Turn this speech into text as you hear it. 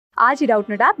आज ही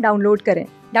Doubtnut app download करें।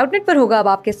 डाउटनट पर होगा अब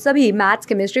आपके सभी मैथ्स,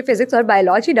 केमिस्ट्री, फिजिक्स और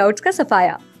बायोलॉजी डाउट्स का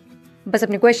सफाया। बस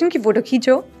अपने क्वेश्चन की फोटो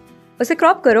खींचो, उसे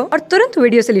क्रॉप करो और तुरंत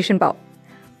वीडियो सोल्यूशन पाओ।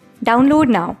 Download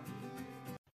now.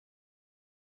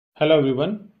 Hello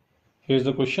everyone, here's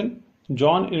the question.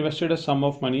 John invested a sum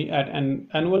of money at an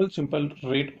annual simple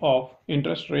rate of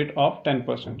interest rate of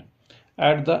 10%.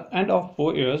 At the end of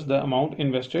 4 years, the amount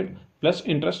invested plus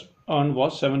interest earned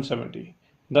was 770.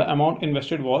 The amount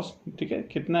invested was, ठीक है,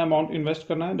 कितना amount invest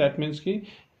करना है, that means कि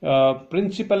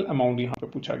principal amount यहाँ पे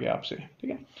पूछा गया आपसे,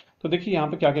 ठीक है। तो देखिए यहाँ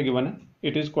पे क्या क्या गिवन है,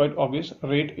 it is quite obvious,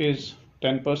 rate is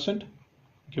 10%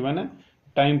 given है,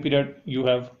 time period you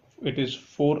have it is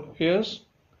 4 years,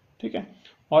 ठीक है।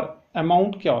 और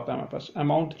अमाउंट क्या होता है हमारे पास,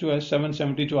 अमाउंट जो है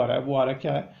 770 जो आ रहा है वो आ रहा है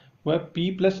क्या है, वो है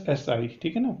P प्लस एस आई,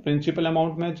 ठीक है ना। प्रिंसिपल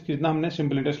अमाउंट में कितना हमने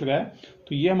सिंपल इंटरेस्ट लगाया,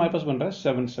 तो ये हमारे पास बन रहा है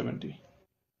 770।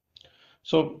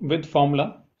 सो विद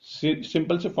फॉर्मूला,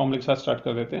 सिंपल से फॉर्मूले के साथ स्टार्ट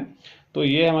कर देते हैं। तो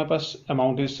ये हमारे पास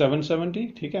अमाउंट इज 770,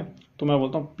 ठीक है। तो मैं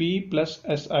बोलता हूँ P plus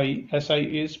S I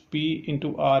is P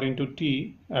into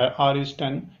T, are is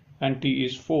 10 and T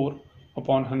is 4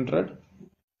 upon 100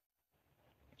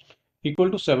 equal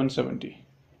to 770।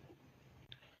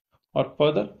 और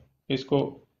फर्दर इसको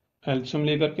एल्सियम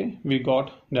लेकर के we got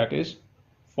that is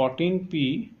 14p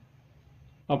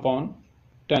upon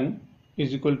 10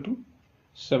 is equal to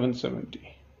 770।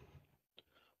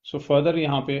 So further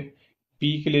यहाँ पे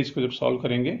p के लिए इसको जब सॉल्व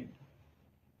करेंगे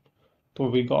तो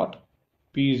we got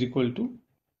p is equal to,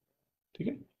 ठीक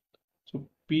है, सो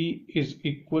p is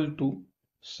equal to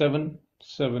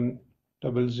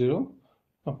 7700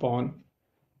 upon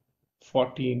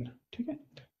 14, ठीक है।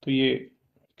 तो ये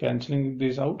कैंसलिंग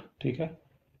दिस आउट, ठीक है,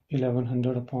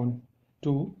 1100 upon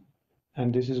 2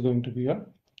 and this is going to be a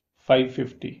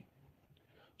 550.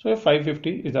 So ये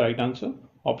 550 is the right answer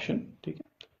option, ठीक है।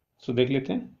 So देख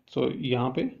लेते हैं, so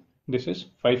यहाँ पे this is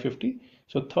 550,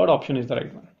 so third option is the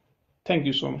right one. Thank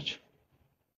you so much.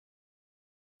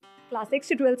 Class 6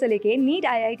 से 12 से लेके नीट,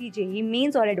 IIT, जेईई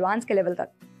मेंस और एडवांस के लेवल तक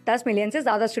 10 मिलियन से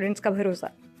ज्यादा स्टूडेंट्स का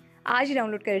भरोसा। आज ही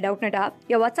डाउनलोड करें डाउटनट ऐप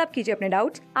या व्हाट्सएप कीजिए अपने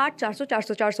डाउट्स 8400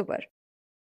 400 400 पर।